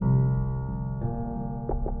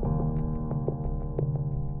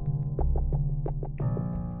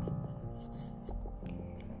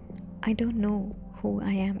I don't know who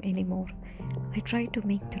I am anymore. I try to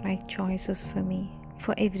make the right choices for me,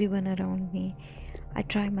 for everyone around me. I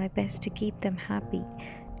try my best to keep them happy.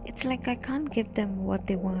 It's like I can't give them what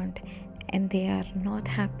they want, and they are not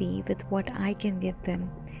happy with what I can give them.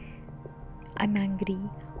 I'm angry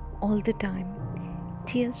all the time.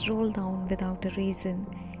 Tears roll down without a reason.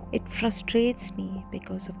 It frustrates me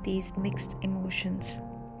because of these mixed emotions.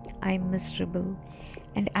 I'm miserable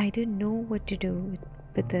and I don't know what to do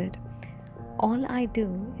with it. All I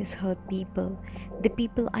do is hurt people, the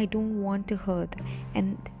people I don't want to hurt,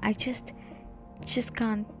 and I just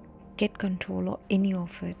can't get control of any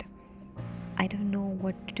of it. I don't know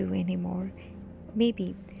what to do anymore.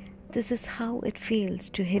 Maybe this is how it feels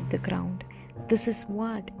to hit the ground. This is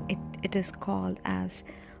what it is called as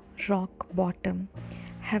rock bottom.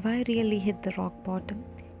 Have I really hit the rock bottom?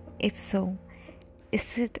 If so,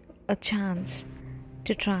 is it a chance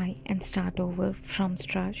to try and start over from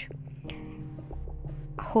scratch?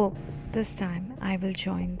 Hope this time I will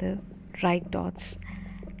join the right dots,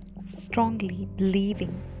 strongly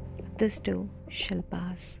believing this too shall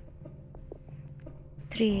pass.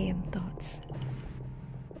 3 a.m. thought.